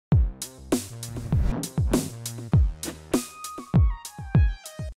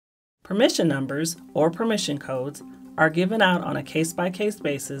Permission numbers, or permission codes, are given out on a case-by-case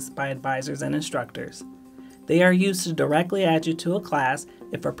basis by advisors and instructors. They are used to directly add you to a class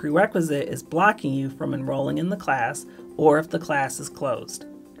if a prerequisite is blocking you from enrolling in the class or if the class is closed.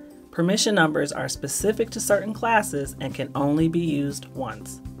 Permission numbers are specific to certain classes and can only be used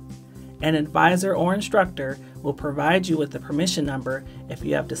once. An advisor or instructor will provide you with the permission number if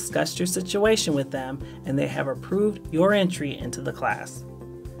you have discussed your situation with them and they have approved your entry into the class.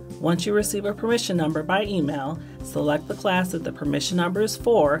 Once you receive a permission number by email, select the class that the permission number is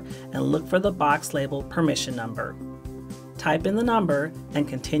for and look for the box labeled Permission Number. Type in the number and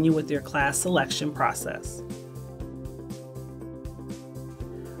continue with your class selection process.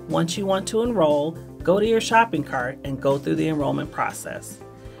 Once you want to enroll, go to your shopping cart and go through the enrollment process.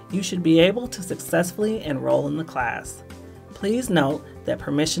 You should be able to successfully enroll in the class. Please note that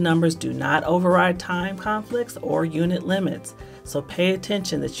permission numbers do not override time conflicts or unit limits, so pay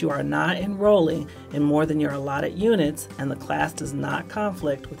attention that you are not enrolling in more than your allotted units and the class does not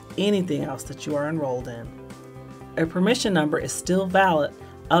conflict with anything else that you are enrolled in. A permission number is still valid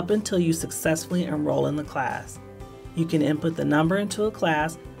up until you successfully enroll in the class. You can input the number into a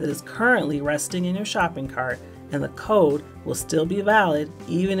class that is currently resting in your shopping cart and the code will still be valid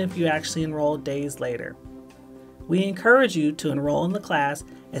even if you actually enroll days later. We encourage you to enroll in the class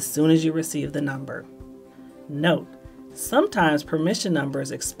as soon as you receive the number. Note, sometimes permission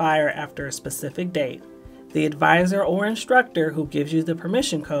numbers expire after a specific date. The advisor or instructor who gives you the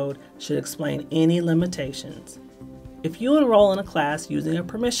permission code should explain any limitations. If you enroll in a class using a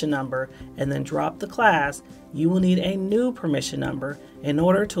permission number and then drop the class, you will need a new permission number in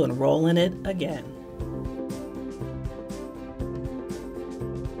order to enroll in it again.